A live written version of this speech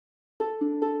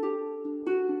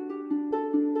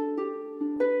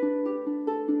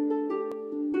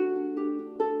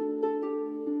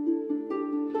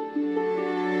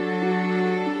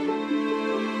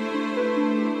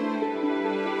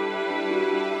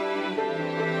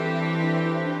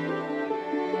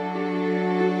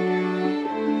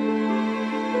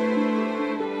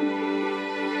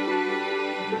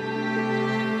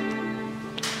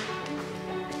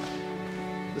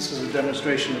This is a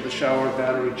demonstration of the Schauer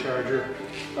battery charger.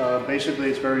 Basically,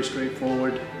 it's very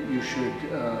straightforward. You should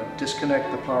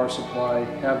disconnect the power supply,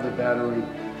 have the battery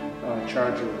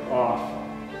charger off.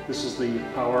 This is the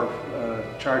power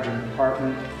charging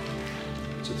compartment.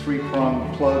 It's a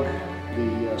three-pronged plug.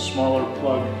 The smaller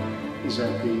plug is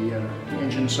at the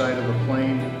engine side of the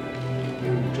plane.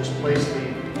 You just place the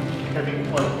heavy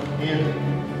plug in.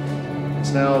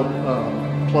 It's now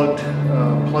plugged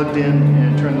in,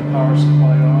 and turn the power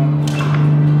supply on,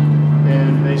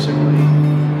 and basically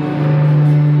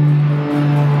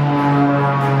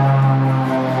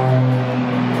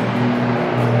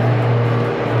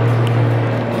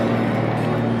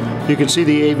you can see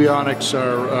the avionics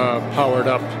are powered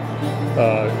up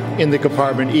in the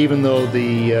compartment, even though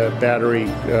the battery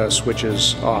switch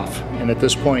is off. And at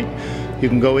this point you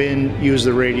can go in, use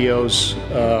the radios.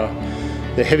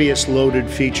 The heaviest loaded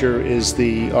feature is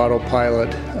the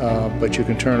autopilot, but you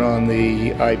can turn on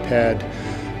the iPad,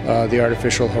 the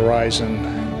artificial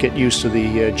horizon, get used to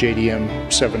the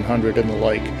JDM 700 and the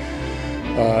like.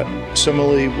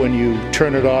 Similarly, when you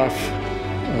turn it off,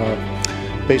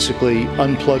 basically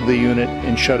unplug the unit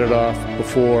and shut it off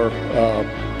before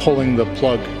pulling the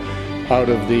plug out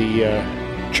of the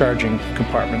charging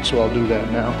compartment. So I'll do that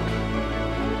now.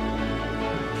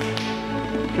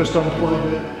 Just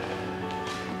unplug it.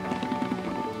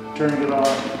 Turn it off,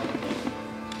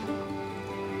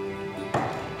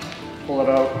 pull it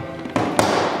out,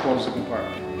 close the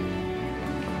compartment.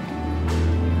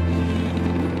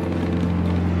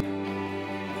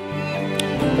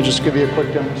 I'll just give you a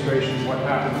quick demonstration of what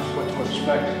happens, what to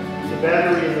expect. The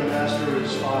battery in the master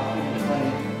is off in the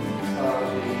plane.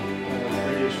 The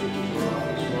radio switches are off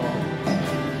as well.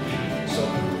 So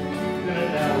the unit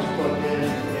now is plugged in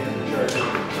and the charger is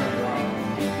turned on.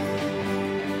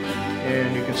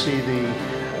 And you can see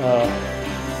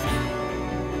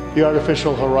the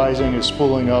artificial horizon is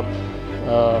spooling up.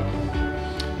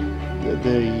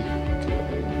 The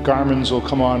Garmin's will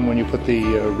come on when you put the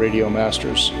radio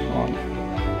masters on.